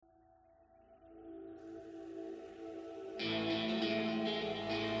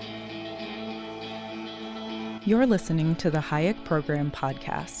You're listening to the Hayek Program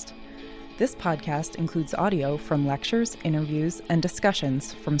podcast. This podcast includes audio from lectures, interviews, and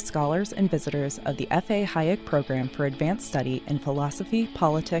discussions from scholars and visitors of the F.A. Hayek Program for Advanced Study in Philosophy,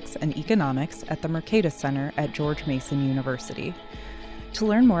 Politics, and Economics at the Mercatus Center at George Mason University. To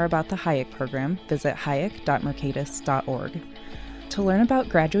learn more about the Hayek Program, visit hayek.mercatus.org. To learn about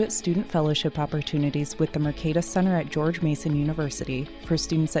graduate student fellowship opportunities with the Mercatus Center at George Mason University for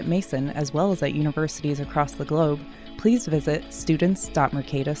students at Mason as well as at universities across the globe, please visit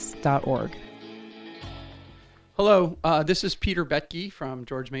students.mercatus.org. Hello, this is Peter Boettke from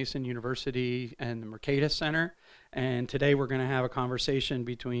George Mason University and the Mercatus Center, and today we're going to have a conversation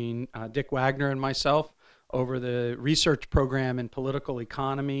between Dick Wagner and myself over the research program in political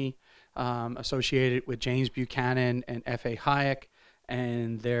economy associated with James Buchanan and F.A. Hayek,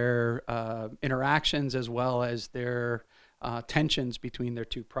 and their interactions as well as their tensions between their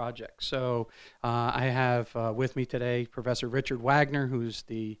two projects. So I have with me today Professor Richard Wagner, who's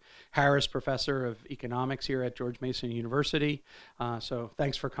the Harris Professor of Economics here at George Mason University. So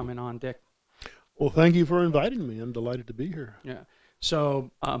thanks for coming on, Dick. Well, thank you for inviting me. I'm delighted to be here. Yeah. So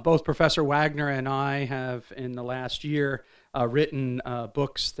both Professor Wagner and I have, in the last year, written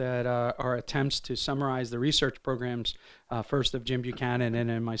books that are attempts to summarize the research programs, first of Jim Buchanan, and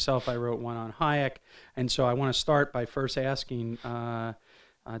then myself, I wrote one on Hayek. And so I want to start by first asking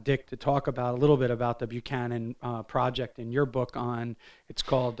Dick to talk about a little bit about the Buchanan project in your book it's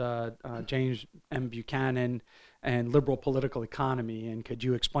called James M. Buchanan and Liberal Political Economy. And could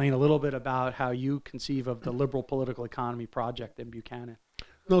you explain a little bit about how you conceive of the Liberal Political Economy project in Buchanan?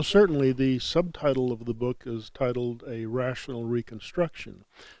 No, certainly. The subtitle of the book is titled A Rational Reconstruction.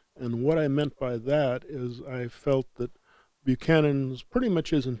 And what I meant by that is I felt that Buchanan's, pretty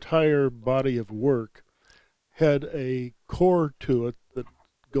much his entire body of work, had a core to it that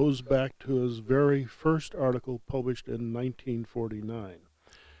goes back to his very first article published in 1949.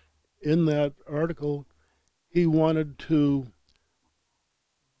 In that article, he wanted to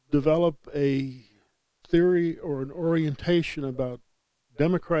develop a theory or an orientation about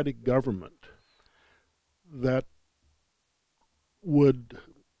democratic government that would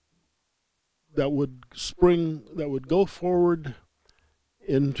go forward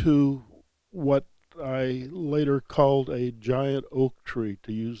into what I later called a giant oak tree,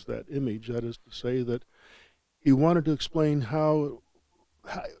 to use that image. That is to say that he wanted to explain how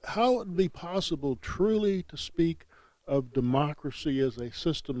it would be possible truly to speak of democracy as a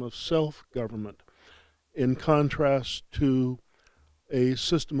system of self-government in contrast to a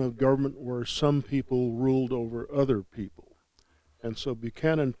system of government where some people ruled over other people. And so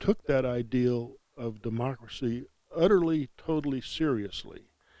Buchanan took that ideal of democracy utterly, totally seriously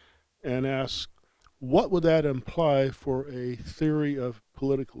and asked, what would that imply for a theory of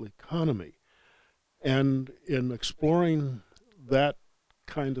political economy? And in exploring that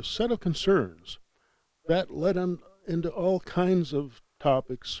kind of set of concerns, that led him into all kinds of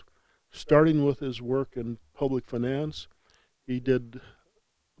topics, starting with his work in public finance. He did,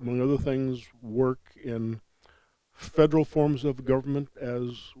 among other things, work in federal forms of government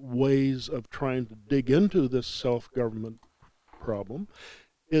as ways of trying to dig into this self-government problem.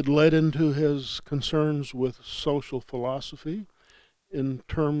 It led into his concerns with social philosophy in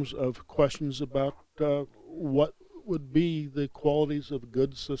terms of questions about what would be the qualities of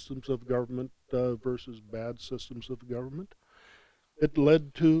good systems of government versus bad systems of government. It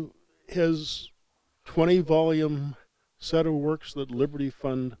led to his 20-volume set of works that Liberty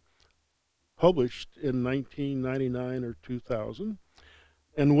Fund published in 1999 or 2000,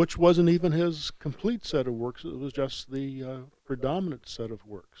 and which wasn't even his complete set of works. It was just the predominant set of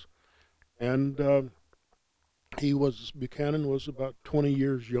works. And Buchanan was about 20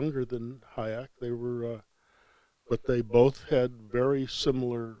 years younger than Hayek. But they both had very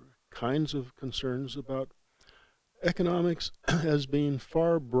similar kinds of concerns about economics as being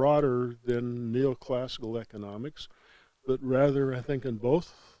far broader than neoclassical economics, but rather, I think, in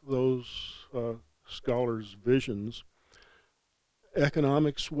both those scholars' visions,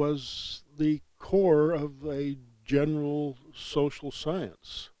 economics was the core of a general social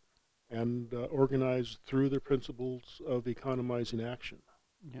science and organized through the principles of economizing action.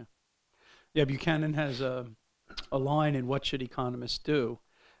 Yeah, Buchanan has a line in What Should Economists Do,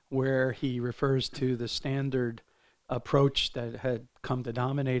 where he refers to the standard approach that had come to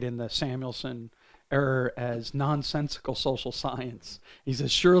dominate in the Samuelson era as nonsensical social science. He says,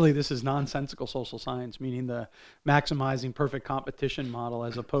 surely this is nonsensical social science, meaning the maximizing perfect competition model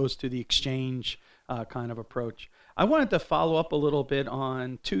as opposed to the exchange kind of approach. I wanted to follow up a little bit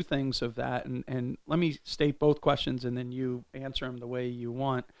on two things of that, and let me state both questions and then you answer them the way you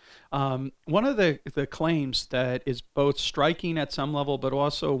want. One of the claims that is both striking at some level, but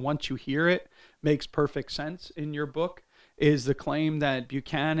also once you hear it, makes perfect sense in your book, is the claim that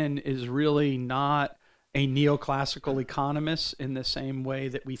Buchanan is really not a neoclassical economist in the same way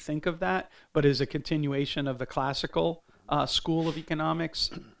that we think of that, but is a continuation of the classical school of economics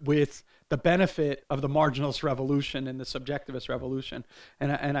with the benefit of the marginalist revolution and the subjectivist revolution.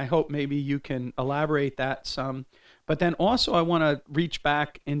 And I hope maybe you can elaborate that some. But then also I want to reach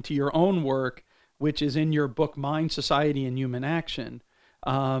back into your own work, which is in your book, Mind, Society, and Human Action.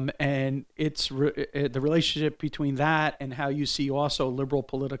 And it's the relationship between that and how you see also liberal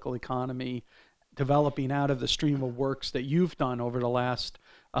political economy developing out of the stream of works that you've done over the last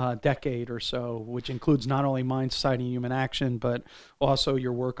decade or so, which includes not only Mind, Society, and Human Action, but also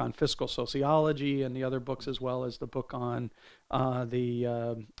your work on fiscal sociology and the other books, as well as the book on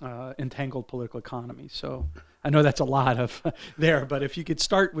the entangled political economy. So I know that's a lot of there, but if you could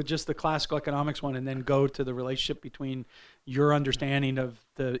start with just the classical economics one and then go to the relationship between your understanding of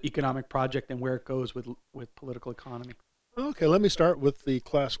the economic project and where it goes with political economy. Okay, let me start with the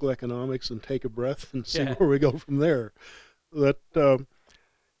classical economics and take a breath and see Yeah. where we go from there. That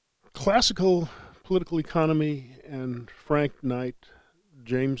classical political economy and Frank Knight,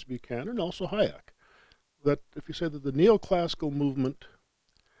 James Buchanan, and also Hayek, that if you say that the neoclassical movement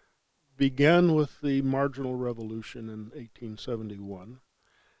began with the marginal revolution in 1871,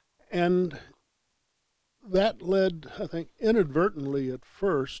 and that led, I think, inadvertently at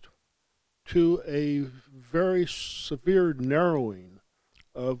first to a very severe narrowing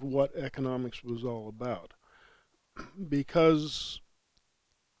of what economics was all about, because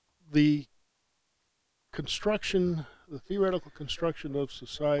the theoretical construction of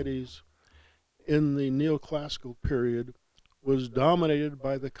societies in the neoclassical period was dominated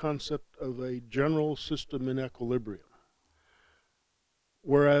by the concept of a general system in equilibrium.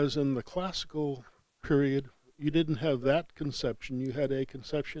 Whereas in the classical period, you didn't have that conception. You had a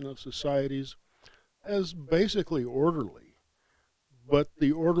conception of societies as basically orderly, but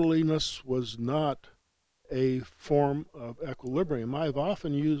the orderliness was not a form of equilibrium. I've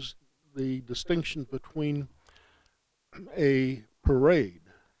often used the distinction between a parade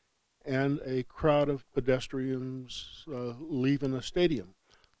and a crowd of pedestrians leaving a stadium.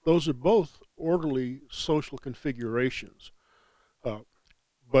 Those are both orderly social configurations,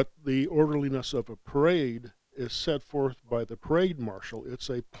 but the orderliness of a parade is set forth by the parade marshal. It's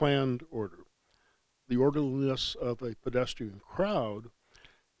a planned order. The orderliness of a pedestrian crowd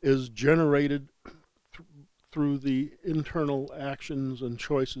is generated through the internal actions and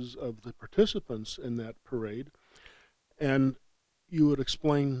choices of the participants in that parade, and you would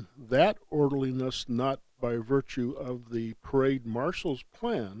explain that orderliness not by virtue of the parade marshal's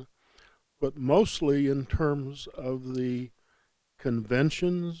plan, but mostly in terms of the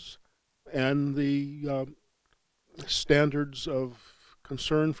conventions and the standards of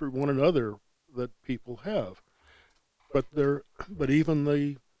concern for one another that people have. But even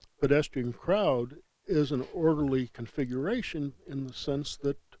the pedestrian crowd is an orderly configuration in the sense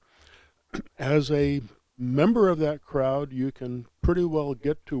that as a member of that crowd, you can pretty well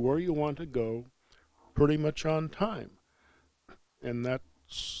get to where you want to go pretty much on time. And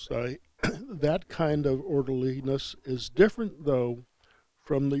that's that kind of orderliness is different, though,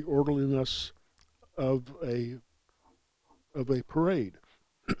 from the orderliness of a parade.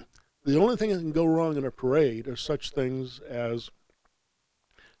 The only thing that can go wrong in a parade are such things as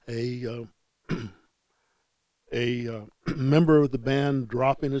a member of the band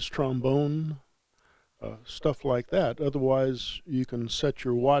dropping his trombone, stuff like that. Otherwise, you can set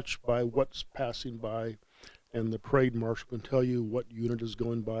your watch by what's passing by, and the parade marshal can tell you what unit is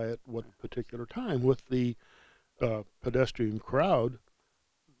going by at what particular time. With the pedestrian crowd,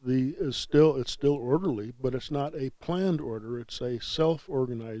 it's still orderly, but it's not a planned order. It's a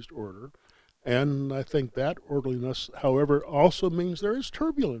self-organized order, and I think that orderliness, however, also means there is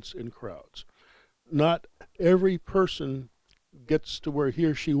turbulence in crowds. Not every person gets to where he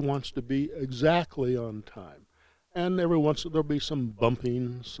or she wants to be exactly on time, and every once there'll be some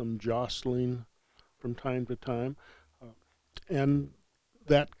bumping, some jostling from time to time, and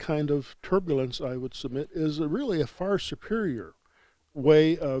that kind of turbulence, I would submit, is really a far superior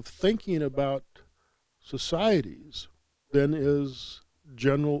way of thinking about societies than is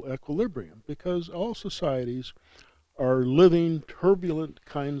general equilibrium, because all societies are living turbulent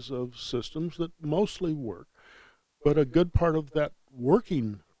kinds of systems that mostly work, but a good part of that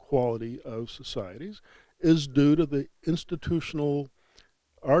working quality of societies is due to the institutional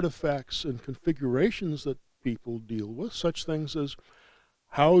artifacts and configurations that people deal with, such things as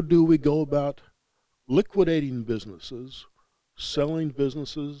how do we go about liquidating businesses, selling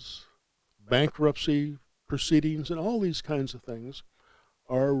businesses, bankruptcy proceedings, and all these kinds of things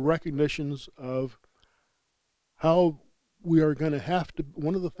are recognitions of how we are going to have to,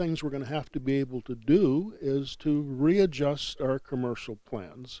 one of the things we're going to have to be able to do is to readjust our commercial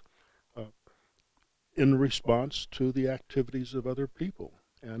plans in response to the activities of other people.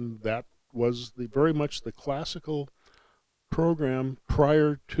 And that was very much the classical program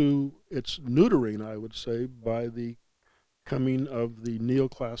prior to its neutering, I would say, by the coming of the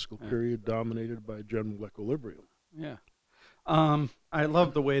neoclassical period dominated by general equilibrium. Yeah. I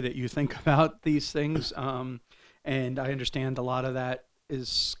love the way that you think about these things. And I understand a lot of that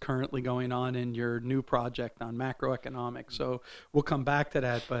is currently going on in your new project on macroeconomics. So we'll come back to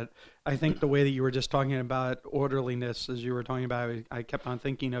that. But I think the way that you were just talking about orderliness, as you were talking about, I kept on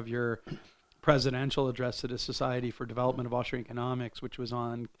thinking of your presidential address to the Society for Development of Austrian Economics, which was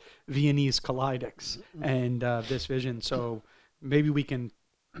on Viennese kaleidos and this vision. So maybe we can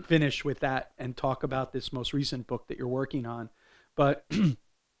finish with that and talk about this most recent book that you're working on. But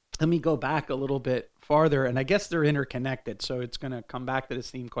let me go back a little bit farther, and I guess they're interconnected, so it's going to come back to this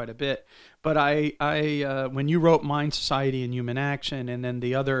theme quite a bit. But I when you wrote Mind, Society, and Human Action, and then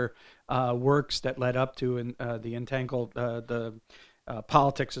the other works that led up to the Entangled, the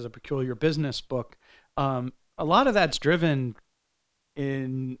Politics as a Peculiar Business book, a lot of that's driven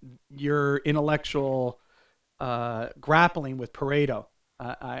in your intellectual grappling with Pareto,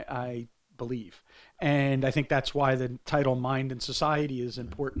 I believe. And I think that's why the title Mind and Society is an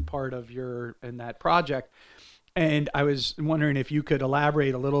important part of in that project. And I was wondering if you could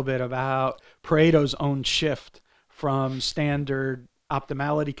elaborate a little bit about Pareto's own shift from standard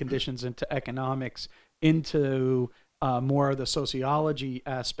optimality conditions into economics into more of the sociology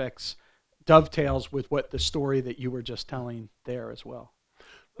aspects, dovetails with what the story that you were just telling there as well.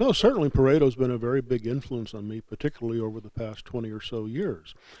 No, certainly Pareto's been a very big influence on me, particularly over the past 20 or so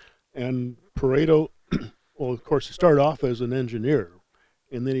years. And Pareto, well, of course, he started off as an engineer,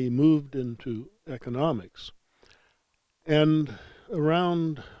 and then he moved into economics. And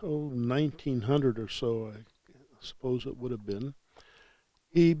around 1900 or so, I suppose it would have been,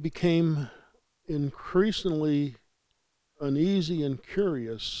 he became increasingly uneasy and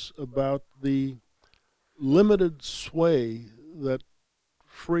curious about the limited sway that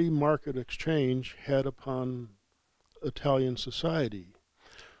free market exchange had upon Italian society,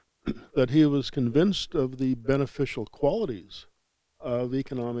 that he was convinced of the beneficial qualities of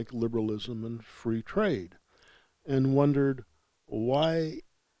economic liberalism and free trade, and wondered why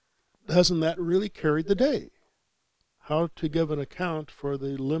hasn't that really carried the day? How to give an account for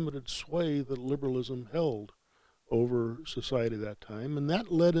the limited sway that liberalism held over society at that time. And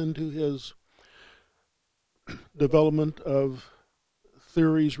that led into his development of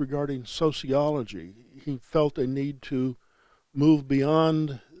theories regarding sociology. He felt a need to move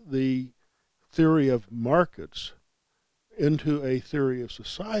beyond the theory of markets into a theory of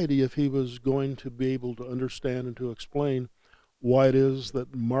society if he was going to be able to understand and to explain why it is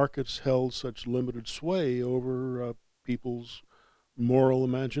that markets held such limited sway over people's moral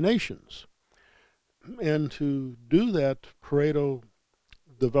imaginations. And to do that, Pareto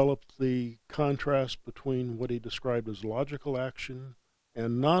developed the contrast between what he described as logical action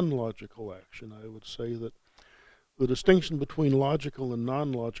and non-logical action. I would say that the distinction between logical and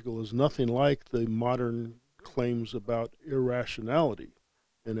non-logical is nothing like the modern claims about irrationality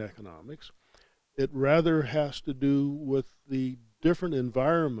in economics. It rather has to do with the different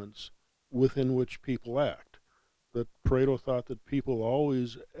environments within which people act. That Pareto thought that people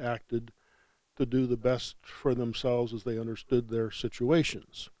always acted to do the best for themselves as they understood their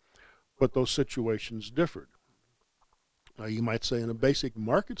situations, but those situations differed. Now, you might say in a basic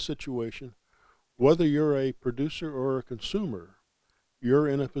market situation, whether you're a producer or a consumer, you're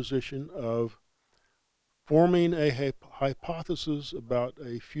in a position of forming a hypothesis about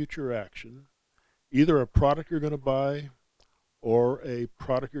a future action, either a product you're going to buy or a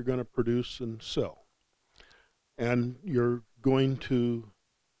product you're going to produce and sell. And you're going to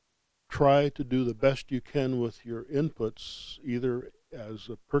try to do the best you can with your inputs, either as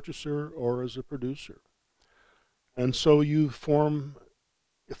a purchaser or as a producer. And so you form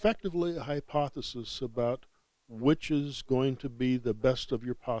effectively a hypothesis about which is going to be the best of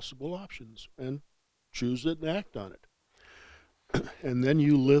your possible options, and choose it and act on it. And then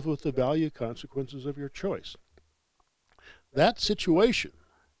you live with the value consequences of your choice. That situation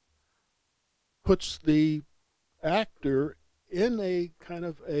puts the actor in a kind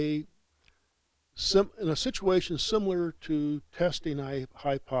of in a situation similar to testing a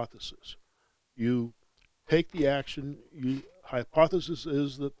hypothesis. You take the action. Hypothesis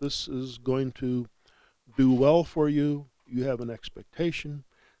is that this is going to do well for you. You have an expectation.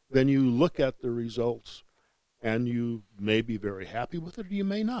 Then you look at the results, and you may be very happy with it, or you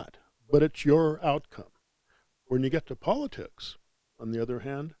may not. But it's your outcome. When you get to politics, on the other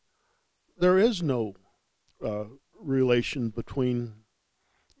hand, there is no relation between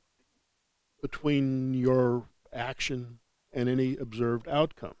your action and any observed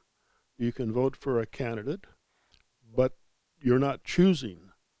outcome. You can vote for a candidate, but you're not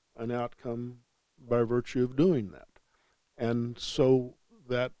choosing an outcome by virtue of doing that. And so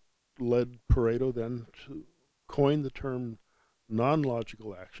that led Pareto then to coin the term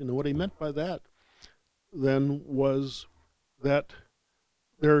non-logical action. And what he meant by that then was that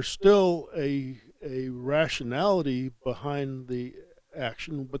there's still a rationality behind the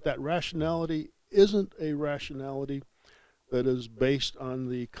action, but that rationality isn't a rationality that is based on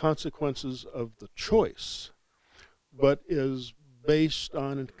the consequences of the choice, but is based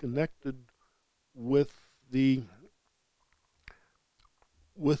on and connected with the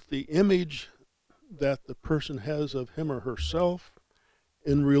image that the person has of him or herself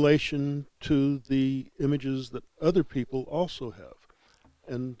in relation to the images that other people also have.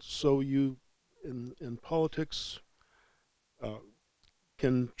 And so you, in politics,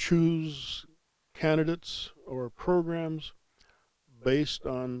 can choose candidates or programs based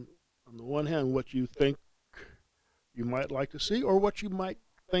on the one hand, what you think you might like to see, or what you might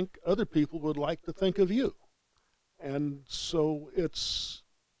think other people would like to think of you. And so it's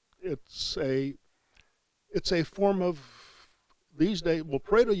a form of, these days, well,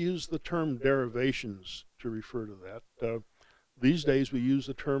 Pareto used the term derivations to refer to that. These days we use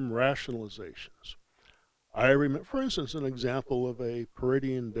the term rationalizations. I remember, for instance, an example of a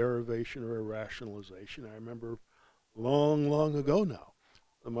Paretian derivation or a rationalization. I remember long, long ago now,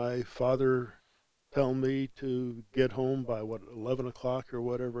 my father tell me to get home by 11 o'clock or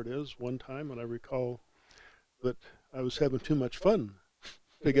whatever it is one time, and I recall that I was having too much fun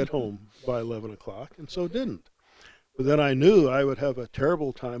to get home by 11 o'clock, and so didn't. But then I knew I would have a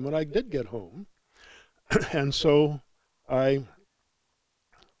terrible time when I did get home, and so I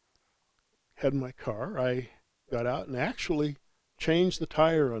had my car. I got out and actually changed the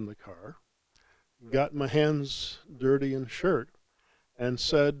tire on the car, got my hands dirty in shirt, and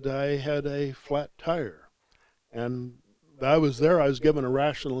said I had a flat tire. And I was there, I was given a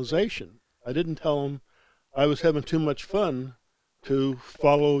rationalization. I didn't tell him I was having too much fun to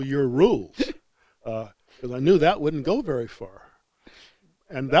follow your rules, because I knew that wouldn't go very far.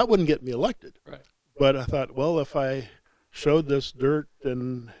 And that wouldn't get me elected. Right. But I thought, well, if I showed this dirt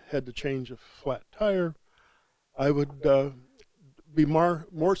and had to change a flat tire, I would be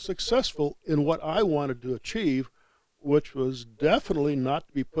more successful in what I wanted to achieve, which was definitely not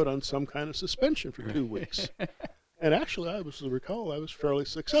to be put on some kind of suspension for 2 weeks. And actually, I was fairly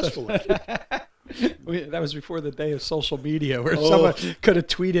successful at it. That was before the day of social media, where someone could have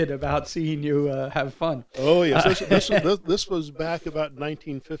tweeted about seeing you have fun. Oh, yes. This was back about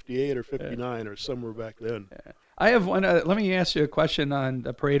 1958 or 59 or somewhere back then. Yeah. I have one. Let me ask you a question on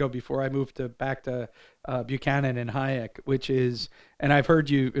Pareto before I move back to Buchanan and Hayek, which is, and I've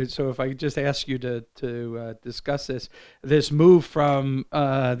heard you, so if I just ask you to discuss this move from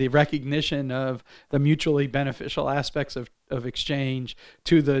the recognition of the mutually beneficial aspects of exchange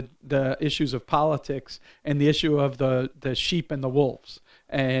to the issues of politics and the issue of the sheep and the wolves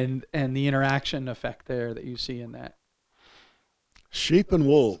and the interaction effect there that you see in that. Sheep and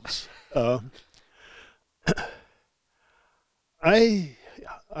wolves. I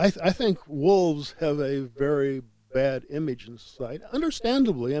think wolves have a very bad image in society.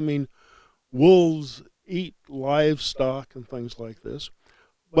 Understandably, I mean, wolves eat livestock and things like this.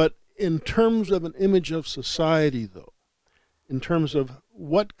 But in terms of an image of society, though, in terms of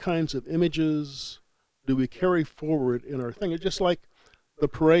what kinds of images do we carry forward in our thing, it's just like the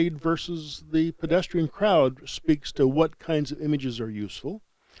parade versus the pedestrian crowd speaks to what kinds of images are useful.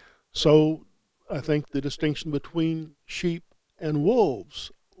 So I think the distinction between sheep and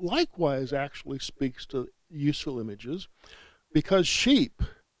wolves likewise actually speaks to useful images, because sheep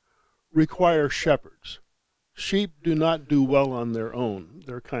require shepherds. Sheep do not do well on their own.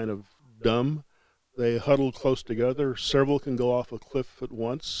 They're kind of dumb. They huddle close together. Several can go off a cliff at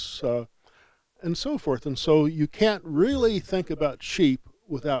once, and so forth. And so you can't really think about sheep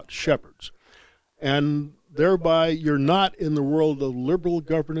without shepherds. And thereby you're not in the world of liberal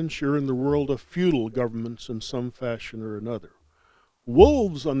governance, you're in the world of feudal governments in some fashion or another.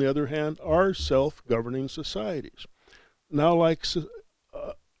 Wolves, on the other hand, are self-governing societies. Now, like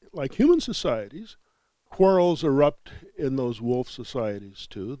human societies, quarrels erupt in those wolf societies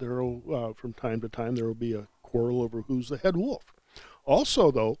too. From time to time, there will be a quarrel over who's the head wolf. Also,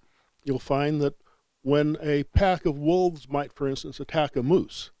 though, you'll find that when a pack of wolves might, for instance, attack a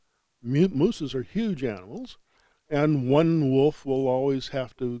moose, mooses are huge animals, and one wolf will always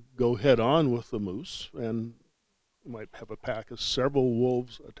have to go head on with the moose, and might have a pack of several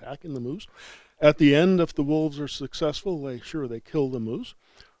wolves attacking the moose. At the end, if the wolves are successful, they kill the moose,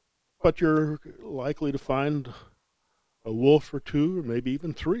 but you're likely to find a wolf or two, or maybe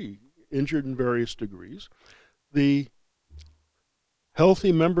even three, injured in various degrees. The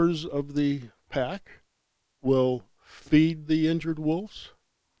healthy members of the pack will feed the injured wolves,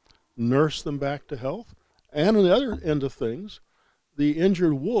 nurse them back to health, and on the other end of things, the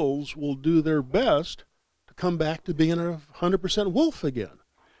injured wolves will do their best to come back to being a 100% wolf again.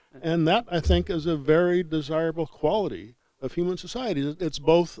 And that, I think, is a very desirable quality of human society. It's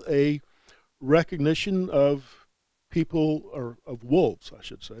both a recognition of people, or of wolves, I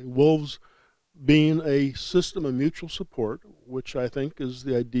should say, wolves being a system of mutual support, which I think is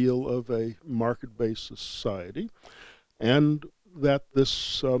the ideal of a market-based society, and that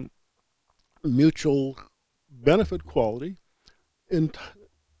this mutual benefit quality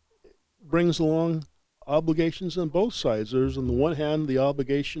brings along obligations on both sides. There's, on the one hand, the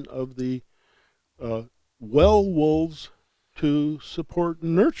obligation of the well wolves to support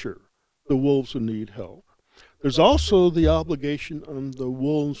and nurture the wolves who need help. There's also the obligation on the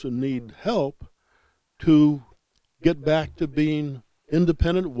wolves who need help to get back to being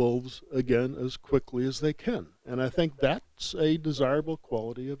independent wolves again as quickly as they can. And I think that's a desirable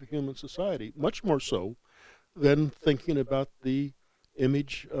quality of a human society, much more so than thinking about the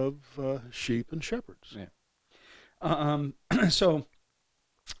image of sheep and shepherds. Yeah. So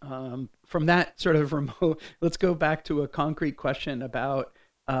from that sort of remote, let's go back to a concrete question about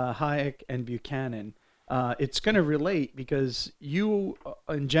Hayek and Buchanan. It's going to relate because you,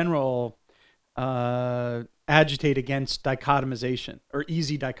 in general, agitate against dichotomization or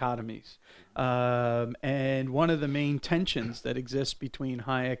easy dichotomies. And one of the main tensions that exists between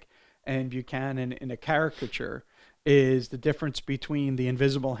Hayek and Buchanan in a caricature is the difference between the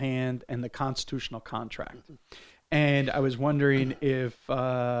invisible hand and the constitutional contract. And I was wondering if,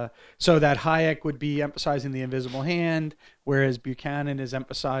 so that Hayek would be emphasizing the invisible hand, whereas Buchanan is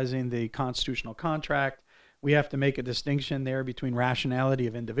emphasizing the constitutional contract. We have to make a distinction there between rationality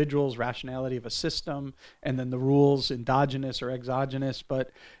of individuals, rationality of a system, and then the rules, endogenous or exogenous.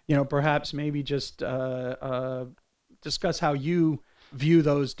 But, perhaps maybe just discuss how you view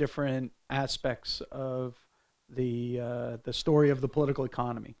those different aspects of the story of the political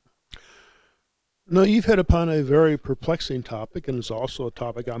economy. No, you've hit upon a very perplexing topic, and it's also a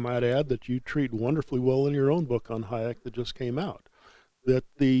topic, I might add, that you treat wonderfully well in your own book on Hayek that just came out. That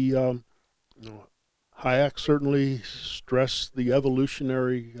Hayek certainly stressed the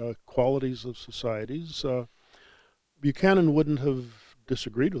evolutionary qualities of societies. Buchanan wouldn't have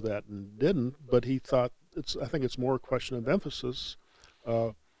disagreed with that and didn't, but he thought I think it's more a question of emphasis.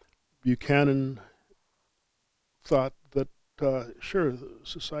 Buchanan thought that sure,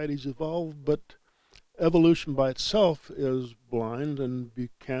 societies evolve, but evolution by itself is blind, and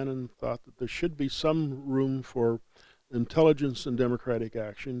Buchanan thought that there should be some room for intelligence and democratic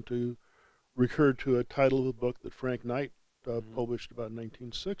action, to recur to a title of a book that Frank Knight published about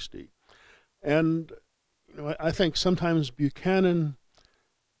 1960. And I think sometimes Buchanan,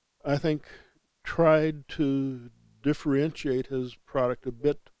 tried to differentiate his product a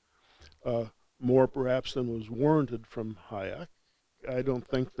bit more perhaps than was warranted from Hayek. I don't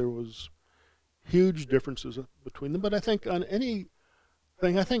think there was huge differences between them, but I think on anything,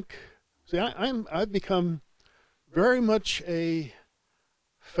 I've become very much a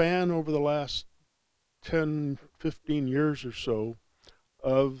fan over the last 10, 15 years or so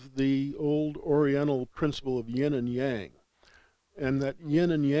of the old Oriental principle of yin and yang. And that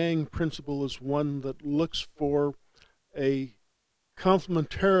yin and yang principle is one that looks for a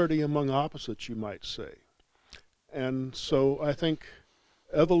complementarity among opposites, you might say. And so I think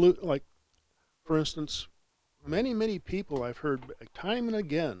for instance, many people I've heard, time and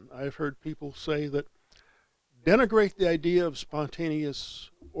again, I've heard people say that denigrate the idea of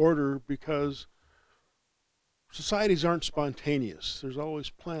spontaneous order because societies aren't spontaneous. There's always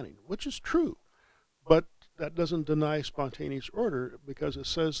planning, which is true. But that doesn't deny spontaneous order, because it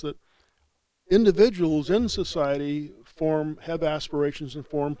says that individuals in society have aspirations and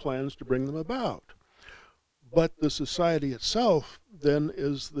form plans to bring them about. But the society itself then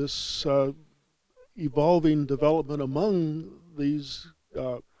is this evolving development among these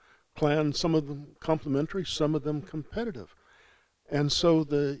plans, some of them complementary, some of them competitive. And so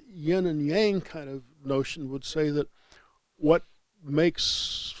the yin and yang kind of notion would say that what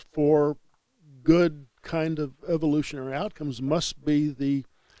makes for good kind of evolutionary outcomes must be the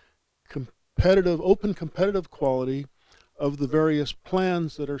open competitive quality of the various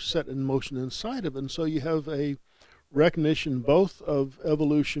plans that are set in motion inside of it. And so you have a recognition both of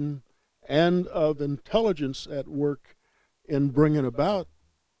evolution and of intelligence at work in bringing about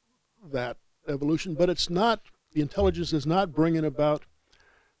that evolution, but the intelligence is not bringing about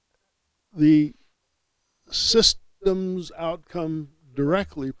the system's outcome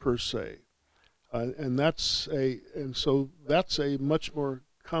directly per se. And so that's a much more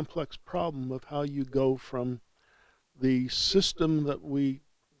complex problem of how you go from the system that we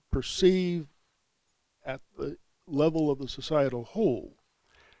perceive at the level of the societal whole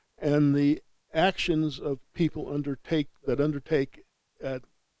and the actions of people undertake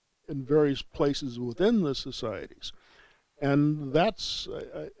in various places within the societies. And that's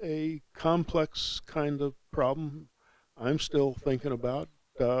a complex kind of problem I'm still thinking about.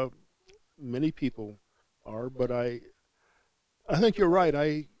 Many people are, but I think you're right.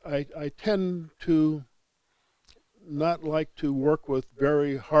 I tend to not like to work with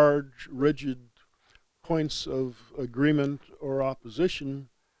very hard, rigid points of agreement or opposition,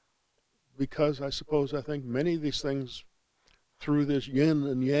 because I think many of these things through this yin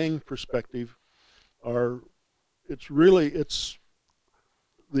and yang perspective it's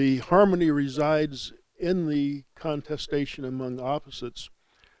the harmony resides in the contestation among opposites,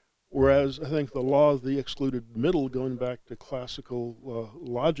 whereas I think the law of the excluded middle, going back to classical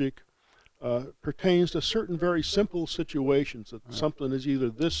logic, pertains to certain very simple situations, that something is either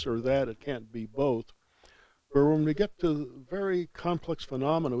this or that, it can't be both. But when we get to very complex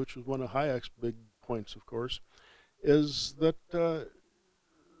phenomena, which is one of Hayek's big points, of course, is that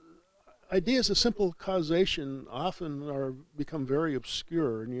ideas of simple causation often become very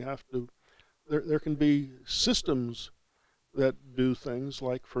obscure, and you have to, there can be systems that do things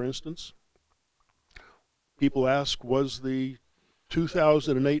like, for instance, people ask, was the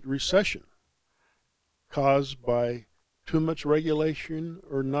 2008 recession caused by too much regulation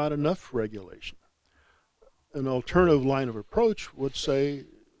or not enough regulation? An alternative line of approach would say,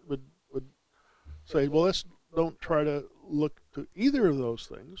 well, let's don't try to look to either of those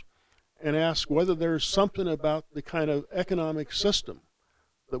things and ask whether there's something about the kind of economic system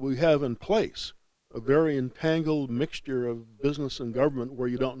that we have in place, a very entangled mixture of business and government where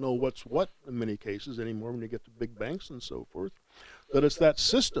you don't know what's what in many cases anymore when you get to big banks and so forth, that it's that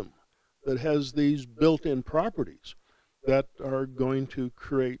system that has these built-in properties that are going to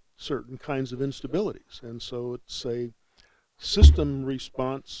create certain kinds of instabilities. And so it's a system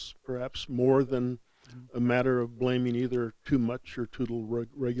response, perhaps more than a matter of blaming either too much or too little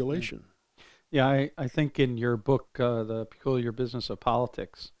regulation. Yeah, I think in your book, The Peculiar Business of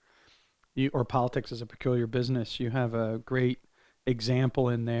Politics, or Politics as a Peculiar Business, you have a great example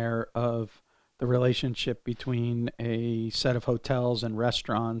in there of the relationship between a set of hotels and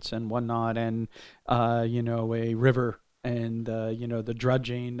restaurants and whatnot, and a river, and the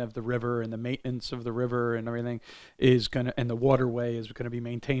dredging of the river and the maintenance of the river and everything and the waterway is going to be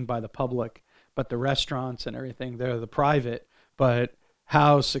maintained by the public, but the restaurants and everything, they're the private. But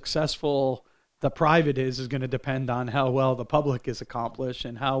how successful the private is going to depend on how well the public is accomplished,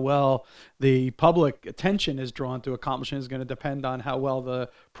 and how well the public attention is drawn to accomplishing is going to depend on how well the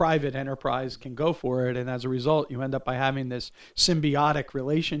private enterprise can go for it. And as a result, you end up by having this symbiotic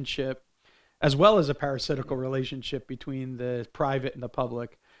relationship as well as a parasitical relationship between the private and the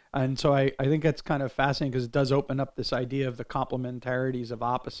public. And so I think that's kind of fascinating, because it does open up this idea of the complementarities of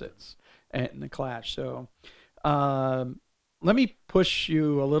opposites and the clash. So let me push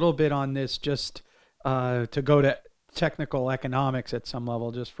you a little bit on this, just to go to technical economics at some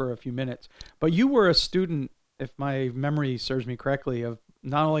level, just for a few minutes. But you were a student, if my memory serves me correctly, of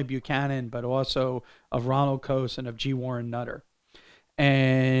not only Buchanan, but also of Ronald Coase and of G. Warren Nutter.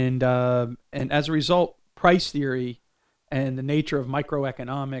 And as a result, price theory and the nature of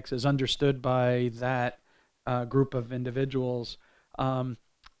microeconomics is understood by that group of individuals,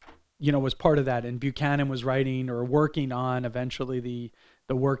 was part of that. And Buchanan was writing or working on eventually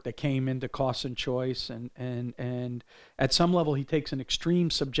the work that came into Cost and Choice. And at some level, he takes an extreme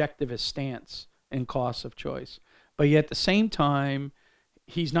subjectivist stance in Cost of Choice. But yet at the same time,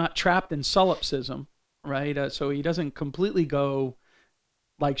 he's not trapped in solipsism, right? So he doesn't completely go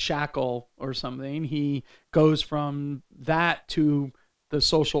like Shackle or something. He goes from that to the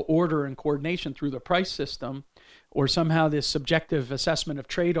social order and coordination through the price system, or somehow this subjective assessment of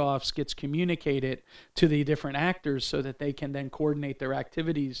trade-offs gets communicated to the different actors so that they can then coordinate their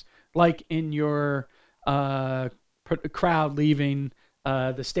activities, like in your crowd leaving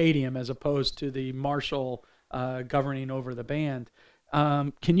the stadium as opposed to the marshal governing over the band.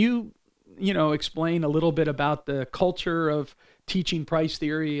 Can you explain a little bit about the culture of teaching price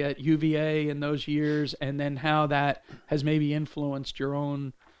theory at UVA in those years, and then how that has maybe influenced your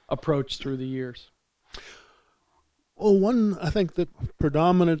own approach through the years? Well, I think the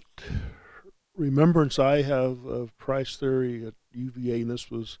predominant remembrance I have of price theory at UVA, and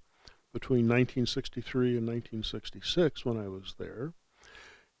this was between 1963 and 1966 when I was there,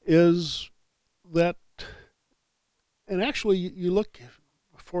 is that, and actually you look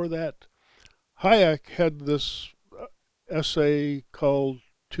for that, Hayek had this essay called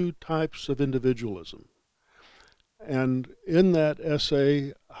Two Types of Individualism. And in that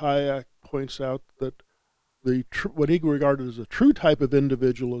essay, Hayek points out that what he regarded as a true type of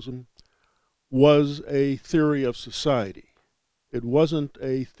individualism was a theory of society. It wasn't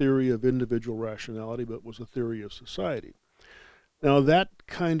a theory of individual rationality, but was a theory of society. Now, that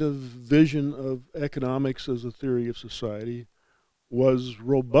kind of vision of economics as a theory of society was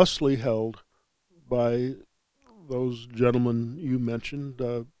robustly held by those gentlemen you mentioned,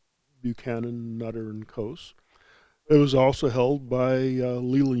 Buchanan, Nutter, and Coase. It was also held by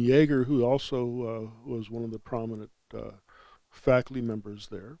Leland Yeager, who also was one of the prominent faculty members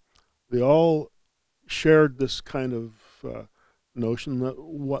there. They all shared this kind of notion that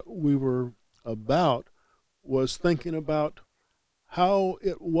what we were about was thinking about how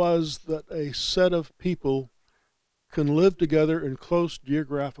it was that a set of people can live together in close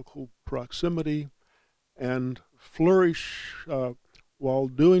geographical proximity and flourish while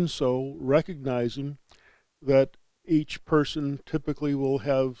doing so, recognizing that each person typically will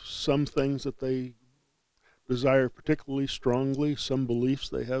have some things that they desire particularly strongly, some beliefs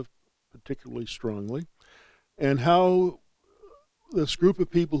they have particularly strongly, and how this group of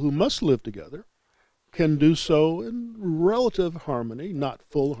people who must live together can do so in relative harmony, not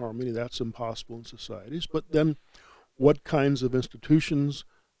full harmony, that's impossible in societies, but then what kinds of institutions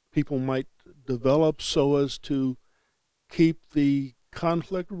people might develop so as to keep the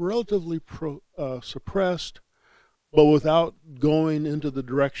conflict relatively suppressed, but without going into the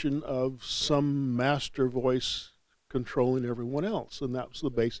direction of some master voice controlling everyone else. And that was the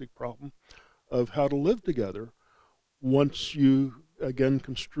basic problem of how to live together once you, again,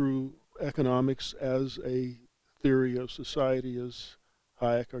 construe economics as a theory of society as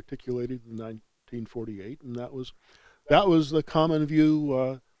Hayek articulated in 1948. And that was the common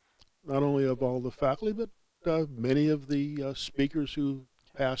view, not only of all the faculty, but many of the speakers who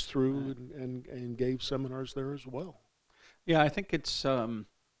passed through and gave seminars there as well. Yeah, I think it's, one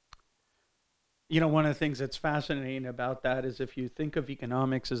of the things that's fascinating about that is if you think of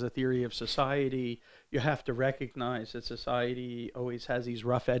economics as a theory of society, you have to recognize that society always has these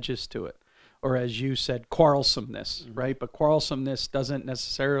rough edges to it. Or as you said, quarrelsomeness, right? But quarrelsomeness doesn't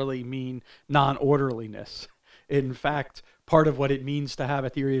necessarily mean non-orderliness. In fact, part of what it means to have a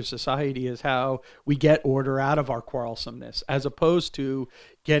theory of society is how we get order out of our quarrelsomeness, as opposed to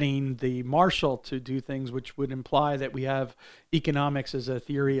getting the marshal to do things which would imply that we have economics as a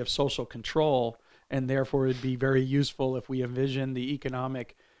theory of social control, and therefore it'd be very useful if we envision the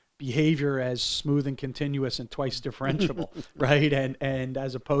economic behavior as smooth and continuous and twice differentiable, right? And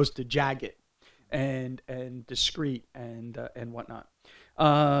as opposed to jagged and discrete and whatnot.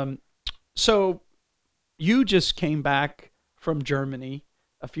 So you just came back from Germany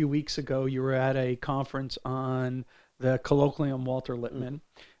a few weeks ago. You were at a conference on the colloquium Walter Lippmann.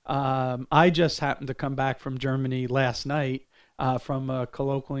 I just happened to come back from Germany last night from a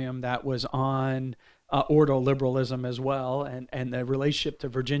colloquium that was on ordoliberalism as well, and the relationship to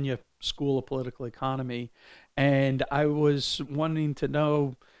Virginia School of Political Economy. And I was wanting to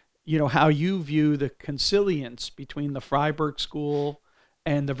know, how you view the consilience between the Freiburg School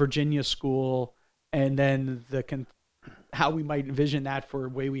and the Virginia School, and then how we might envision that for the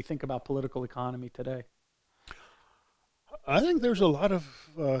way we think about political economy today. I think there's a lot of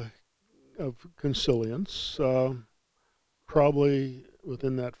consilience. Probably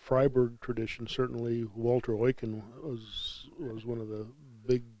within that Freiburg tradition, certainly Walter Eucken was one of the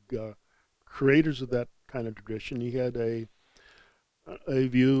big creators of that kind of tradition. He had a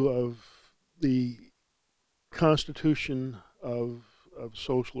view of the constitution of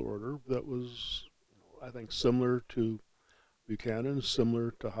social order that was, I think, similar to Buchanan,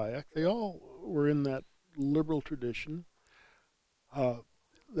 similar to Hayek. They all were in that liberal tradition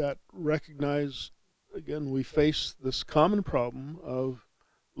that recognized, again, we face this common problem of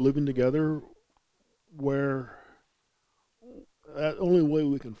living together where the only way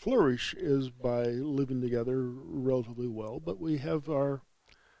we can flourish is by living together relatively well, but we have our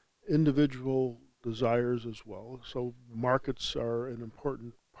individual desires as well. So markets are an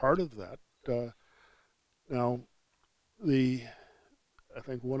important part of that. Now, I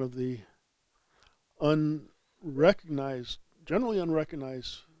think one of the generally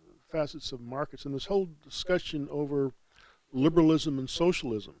unrecognized facets of markets, and this whole discussion over liberalism and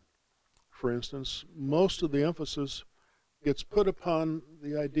socialism, for instance, most of the emphasis gets put upon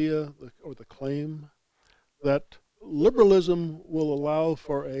the idea or the claim that liberalism will allow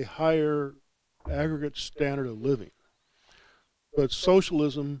for a higher aggregate standard of living, but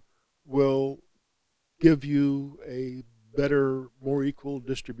socialism will give you a better, more equal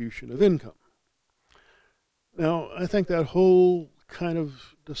distribution of income. Now, I think that whole kind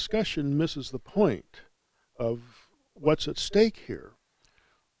of discussion misses the point of what's at stake here.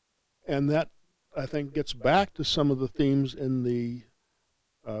 And that, I think, gets back to some of the themes in the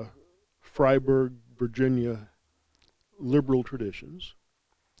Freiburg, Virginia liberal traditions,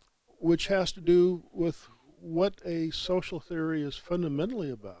 which has to do with what a social theory is fundamentally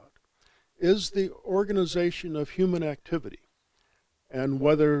about, is the organization of human activity, and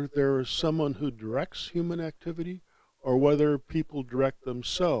whether there is someone who directs human activity or whether people direct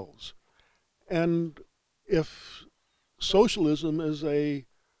themselves. And if socialism is a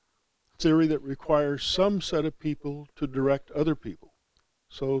theory that requires some set of people to direct other people,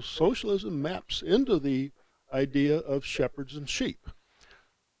 so socialism maps into the idea of shepherds and sheep.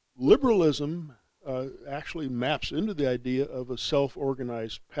 Liberalism actually maps into the idea of a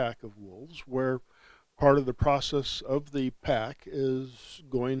self-organized pack of wolves, where part of the process of the pack is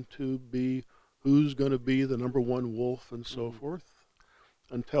going to be who's going to be the number one wolf and so forth,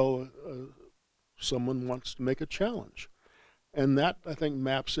 until someone wants to make a challenge. And that, I think,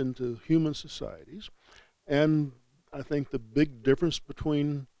 maps into human societies. And I think the big difference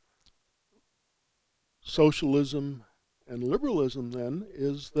between socialism and liberalism then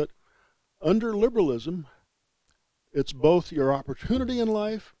is that under liberalism, it's both your opportunity in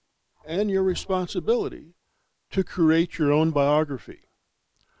life and your responsibility to create your own biography.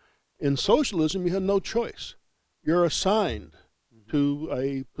 In socialism, you have no choice. You're assigned to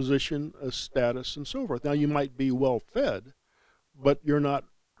a position, a status, and so forth. Now, you might be well-fed, but you're not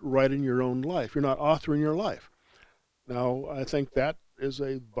writing your own life. You're not authoring your life. Now, I think that is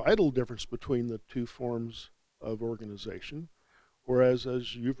a vital difference between the two forms of organization, whereas,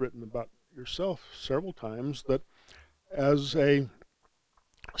 as you've written about yourself several times, that as a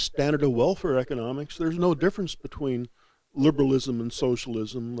standard of welfare economics, there's no difference between liberalism and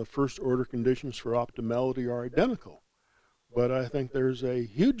socialism. The first order conditions for optimality are identical. But I think there's a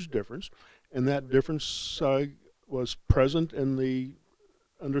huge difference, and that difference was present in the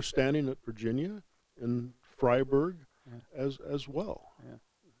understanding at Virginia and Freiburg as well.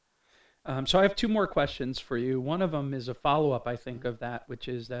 Yeah. So I have two more questions for you. One of them is a follow-up, I think, of that, which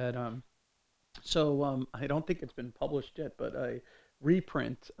is that, I don't think it's been published yet, but a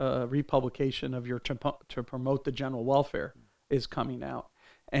republication of your To Promote the General Welfare is coming out.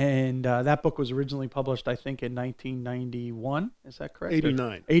 And that book was originally published, I think, in 1991. Is that correct?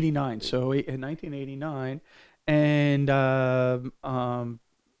 89. 89. So in 1989. And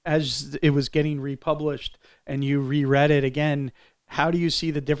as it was getting republished and you reread it again, how do you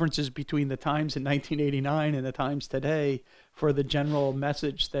see the differences between the times in 1989 and the times today for the general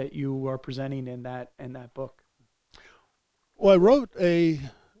message that you are presenting in that book? Well, I wrote a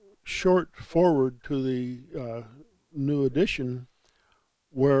short foreword to the new edition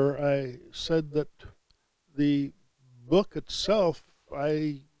where I said that the book itself,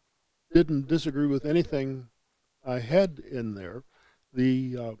 I didn't disagree with anything I had in there.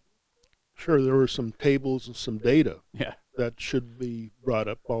 Sure, there were some tables and some data that should be brought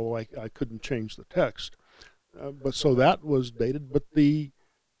up, although I couldn't change the text. But so that was dated, but the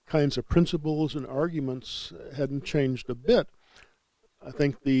kinds of principles and arguments hadn't changed a bit. I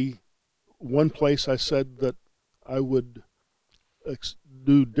think the one place I said that I would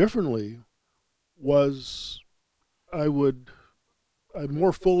do differently was I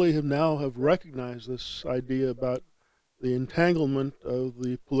more fully have recognized this idea about the entanglement of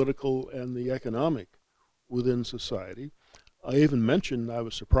the political and the economic within society. I even mentioned, I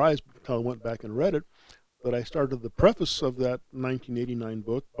was surprised until I went back and read it, that I started the preface of that 1989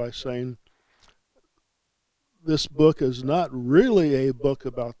 book by saying, this book is not really a book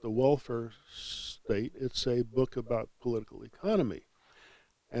about the welfare state, it's a book about political economy.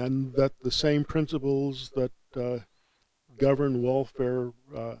 And that the same principles that govern welfare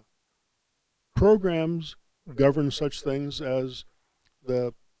programs govern such things as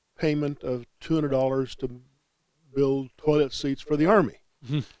the payment of $200 to build toilet seats for the Army.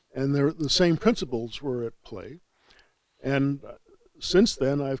 And the same principles were at play. And since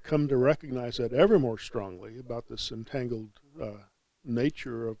then, I've come to recognize that ever more strongly about this entangled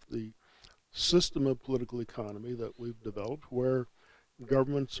nature of the system of political economy that we've developed, where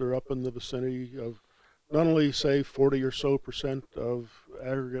governments are up in the vicinity of not only, say, 40 or so percent of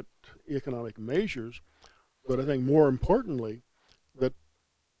aggregate economic measures, but I think more importantly, that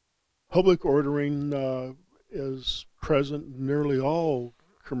public ordering is present in nearly all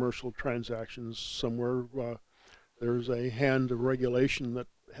commercial transactions somewhere. There's a hand of regulation that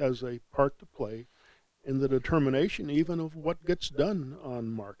has a part to play in the determination even of what gets done on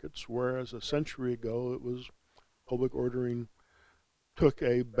markets, whereas a century ago it was public ordering took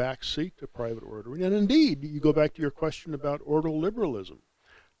a back seat to private ordering. And indeed, you go back to your question about order liberalism,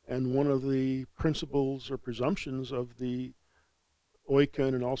 and one of the principles or presumptions of the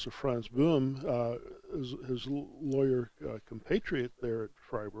Boettke and also Franz Boehm, his lawyer compatriot there at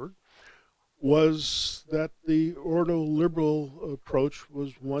Freiburg, was that the ordo-liberal approach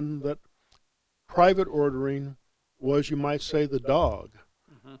was one that private ordering was, you might say, the dog.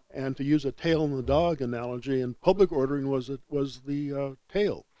 Mm-hmm. And to use a tail and the dog analogy, and public ordering was the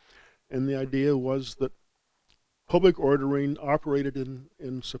tail. And the idea was that public ordering operated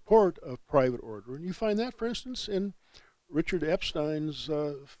in support of private ordering. You find that, for instance, in Richard Epstein's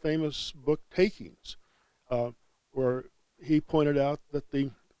famous book, Takings, where he pointed out that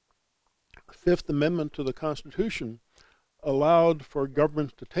the Fifth Amendment to the Constitution allowed for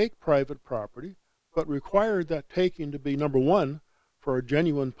governments to take private property, but required that taking to be, number one, for a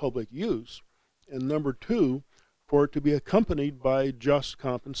genuine public use, and number two, for it to be accompanied by just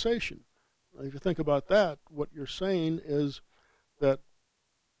compensation. Now, if you think about that, what you're saying is that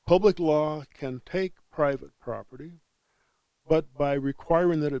public law can take private property, but by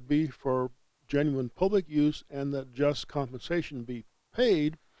requiring that it be for genuine public use and that just compensation be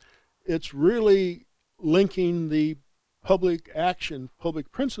paid, it's really linking the public action,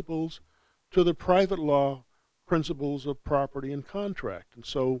 public principles, to the private law principles of property and contract. And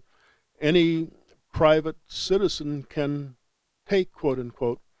so any private citizen can take, quote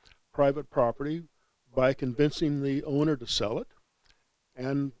unquote, private property by convincing the owner to sell it.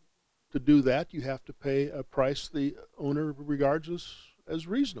 And to do that, you have to pay a price the owner regards as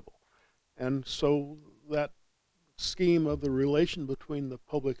reasonable. And so that scheme of the relation between the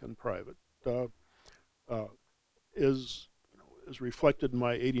public and private is reflected in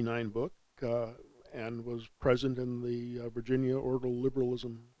my '89 book and was present in the Virginia ordo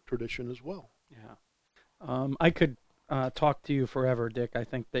liberalism tradition as well. Yeah, I could talk to you forever, Dick. I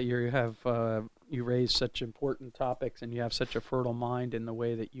think that you raise such important topics and you have such a fertile mind in the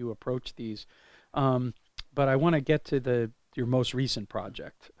way that you approach these. But I want to get to your most recent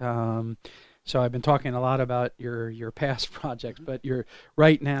project. So I've been talking a lot about your past projects, but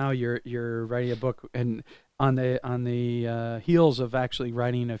right now you're writing a book, and on the heels of actually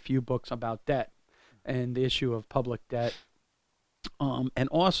writing a few books about debt and the issue of public debt. And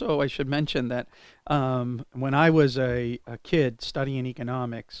also I should mention that when I was a kid studying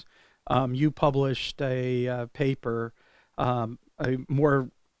economics, you published a paper, a more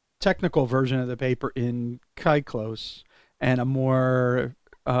technical version of the paper in Kyklos, and a more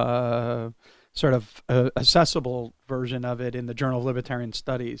sort of accessible version of it in the Journal of Libertarian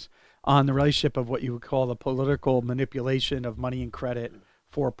Studies, on the relationship of what you would call the political manipulation of money and credit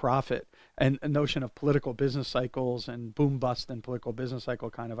for profit, and a notion of political business cycles and boom bust and political business cycle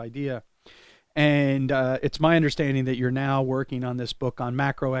kind of idea. And it's my understanding that you're now working on this book on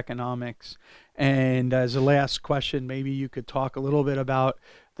macroeconomics. And as a last question, maybe you could talk a little bit about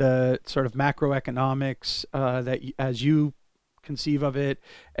the sort of macroeconomics that as you conceive of it,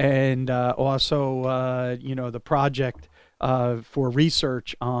 and also the project for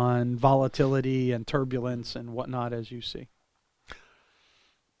research on volatility and turbulence and whatnot as you see.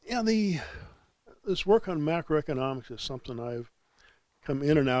 Yeah, this work on macroeconomics is something I've come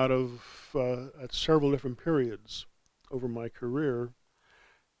in and out of at several different periods over my career.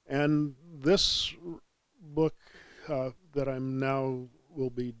 And this book that I'm now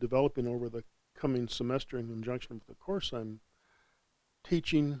will be developing over the coming semester in conjunction with the course I'm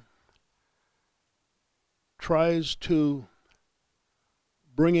teaching tries to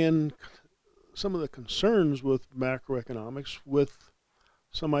bring in some of the concerns with macroeconomics with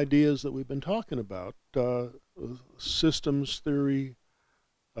some ideas that we've been talking about, systems theory,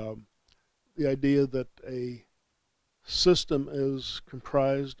 the idea that a system is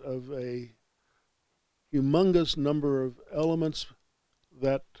comprised of a humongous number of elements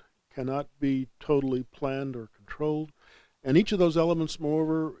that cannot be totally planned or controlled. And each of those elements,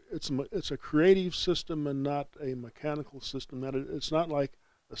 moreover, it's a creative system and not a mechanical system. That it's not like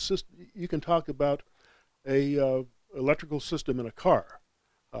a system. You can talk about a electrical system in a car.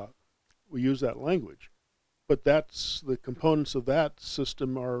 We use that language. But that's the components of that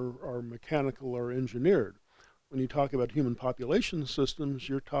system are mechanical or engineered. When you talk about human population systems,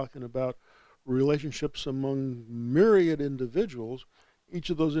 you're talking about relationships among myriad individuals. Each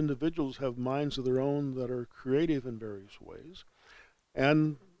of those individuals have minds of their own that are creative in various ways.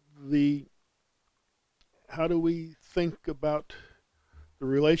 And how do we think about the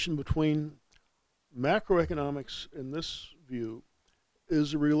relation between macroeconomics in this view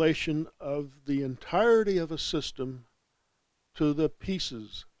is a relation of the entirety of a system to the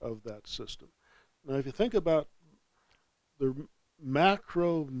pieces of that system. Now, if you think about the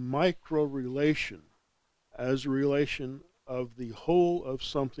macro-micro relation as a relation of the whole of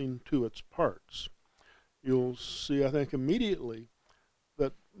something to its parts, you'll see, I think, immediately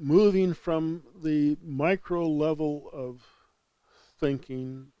that moving from the micro level of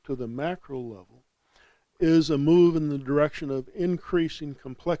thinking to the macro level is a move in the direction of increasing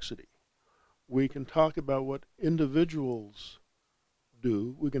complexity. We can talk about what individuals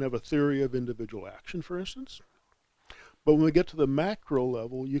do. We can have a theory of individual action, for instance. But when we get to the macro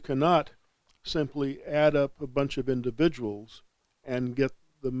level, you cannot simply add up a bunch of individuals and get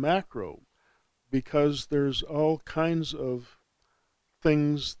the macro, because there's all kinds of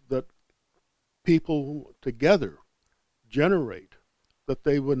things that people together generate that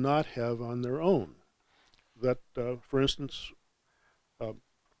they would not have on their own. That, for instance,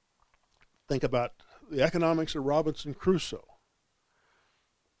 think about the economics of Robinson Crusoe.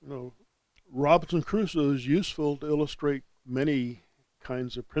 Robinson Crusoe is useful to illustrate many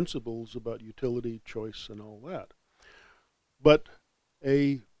kinds of principles about utility, choice, and all that. But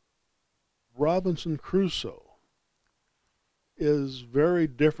a Robinson Crusoe is very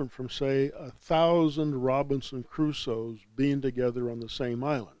different from, say, 1,000 Robinson Crusoes being together on the same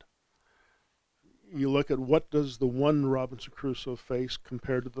island. You look at what does the one Robinson Crusoe face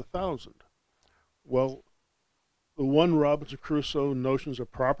compared to the 1,000. Well, the one Robinson Crusoe notions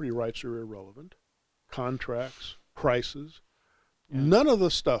of property rights are irrelevant, contracts, prices. Yeah. None of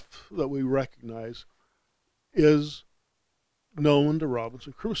the stuff that we recognize is known to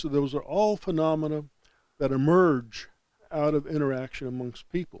Robinson Crusoe. Those are all phenomena that emerge out of interaction amongst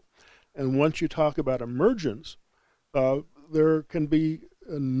people. And once you talk about emergence, there can be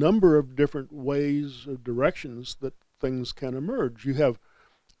a number of different ways or directions that things can emerge. You have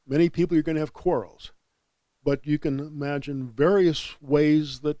many people, you're going to have quarrels, but you can imagine various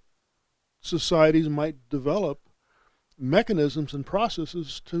ways that societies might develop mechanisms and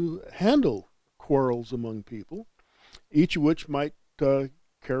processes to handle quarrels among people, each of which might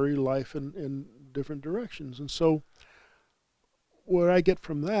carry life in different directions. And so what I get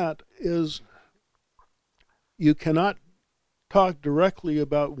from that is you cannot talk directly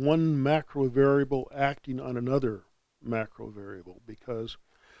about one macro variable acting on another macro variable, because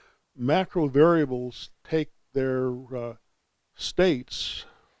macro variables take their states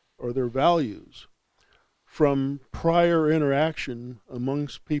or their values from prior interaction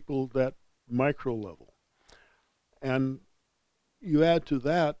amongst people at that micro level. And you add to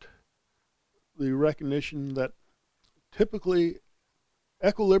that the recognition that typically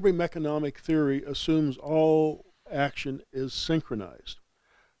equilibrium economic theory assumes all action is synchronized.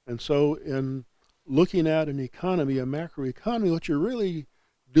 And so in looking at an economy, a macroeconomy, what you're really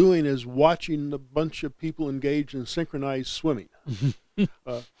doing is watching a bunch of people engage in synchronized swimming.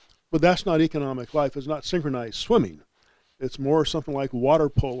 But that's not economic life. It's not synchronized swimming. It's more something like water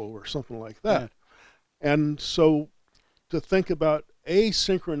polo or something like that. Yeah. And so to think about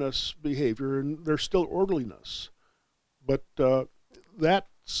asynchronous behavior, and there's still orderliness, but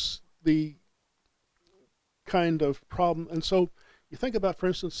that's the kind of problem. And so you think about, for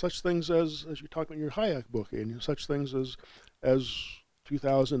instance, such things as you talk about in your Hayek book, and such things as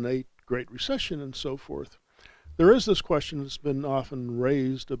 2008 Great Recession and so forth. There is this question that's been often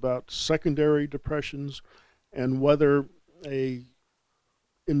raised about secondary depressions and whether a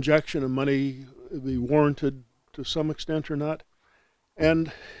injection of money be warranted to some extent or not.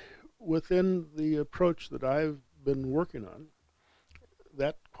 And within the approach that I've been working on,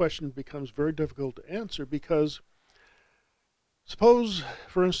 that question becomes very difficult to answer, because suppose,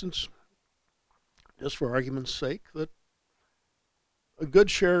 for instance, just for argument's sake, that a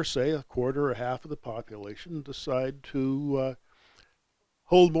good share, say a quarter or half of the population, decide to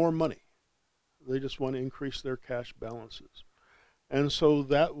hold more money. They just want to increase their cash balances. And so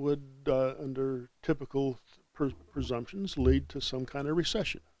that would, under typical presumptions, lead to some kind of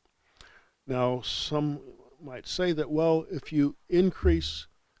recession. Now, some might say that, well, if you increase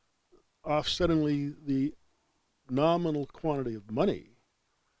offsettingly the nominal quantity of money,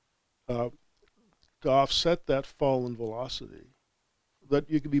 to offset that fall in velocity, that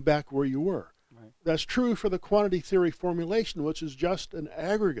you could be back where you were. Right. That's true for the quantity theory formulation, which is just an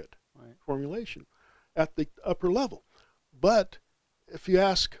aggregate formulation at the upper level. But if you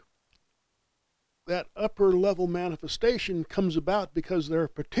ask, that upper level manifestation comes about because there are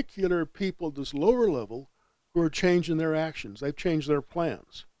particular people at this lower level who are changing their actions. They've changed their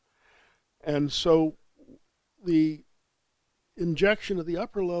plans. And so the injection at the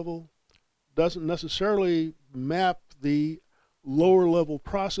upper level doesn't necessarily map the lower level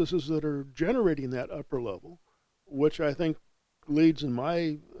processes that are generating that upper level, which I think leads, in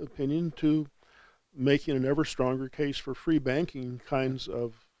my opinion, to making an ever stronger case for free banking kinds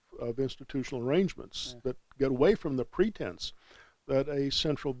of institutional arrangements that get away from the pretense that a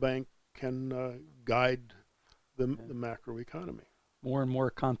central bank can guide the macroeconomy. More and more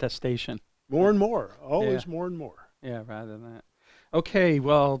contestation. More and more, always more and more. Yeah, rather than that. Okay,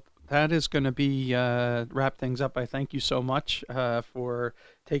 well, that is going to be wrap things up. I thank you so much for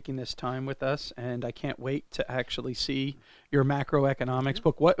taking this time with us, and I can't wait to actually see your macroeconomics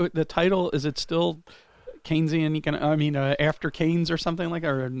book. What the title is? It still Keynesian? After Keynes or something like that?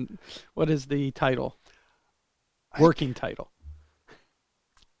 Or what is the title? Working title.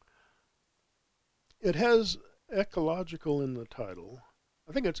 It has ecological in the title.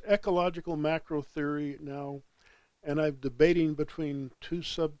 I think it's ecological macro theory now, and I'm debating between two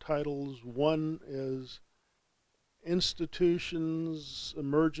subtitles. One is institutions,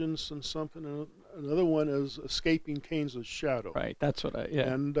 emergence, and something, and another one is escaping Keynes's shadow. Right, that's what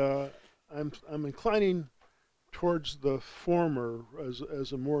And I'm inclining towards the former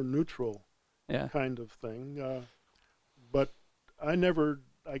as a more neutral kind of thing. But I never,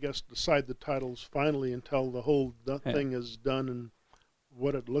 I guess, decide the titles finally until the whole thing is done and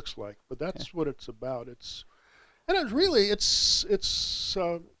what it looks like. But that's what it's about. It's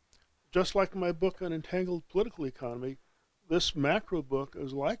just like my book on entangled political economy. This macro book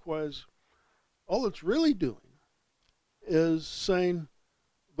is likewise, all it's really doing is saying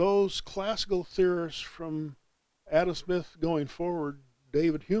those classical theorists from Adam Smith going forward,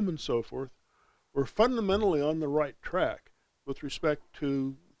 David Hume and so forth, were fundamentally on the right track with respect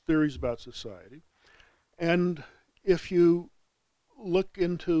to theories about society. And if you look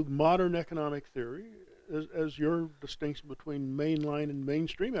into modern economic theory, as your distinction between mainline and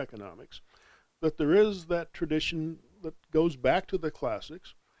mainstream economics, that there is that tradition that goes back to the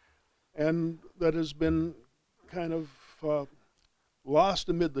classics and that has been kind of lost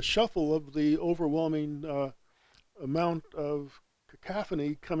amid the shuffle of the overwhelming amount of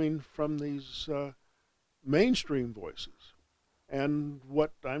cacophony coming from these mainstream voices. And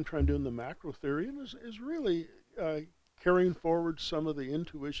what I'm trying to do in the macro theory is really carrying forward some of the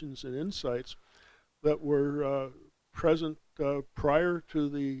intuitions and insights that were present prior to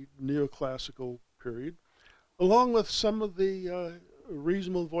the neoclassical period, along with some of the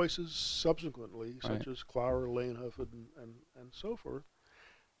reasonable voices subsequently, such as Clower, Leyenhoff, and so forth,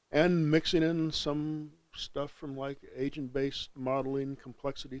 and mixing in some stuff from like agent-based modeling,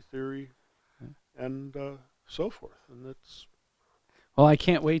 complexity theory, and so forth. And it's Well, I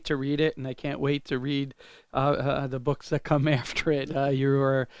can't wait to read it, and I can't wait to read the books that come after it. You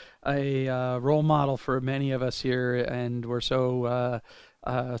are a role model for many of us here, and we're so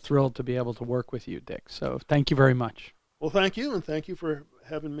thrilled to be able to work with you, Dick. So thank you very much. Well, thank you, and thank you for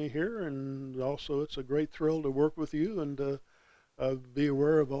having me here. And also, it's a great thrill to work with you and be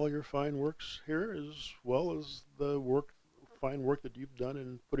aware of all your fine works here, as well as the fine work that you've done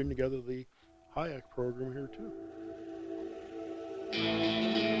in putting together the Hayek program here, too.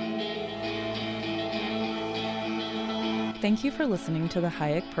 Thank you for listening to the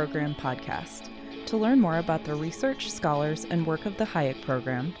Hayek Program podcast. To learn more about the research, scholars, and work of the Hayek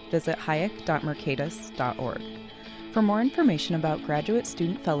Program, visit hayek.mercatus.org. For more information about graduate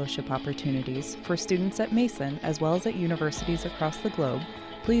student fellowship opportunities for students at Mason as well as at universities across the globe,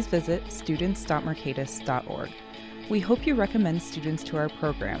 please visit students.mercatus.org. We hope you recommend students to our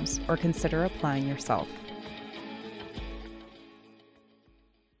programs or consider applying yourself.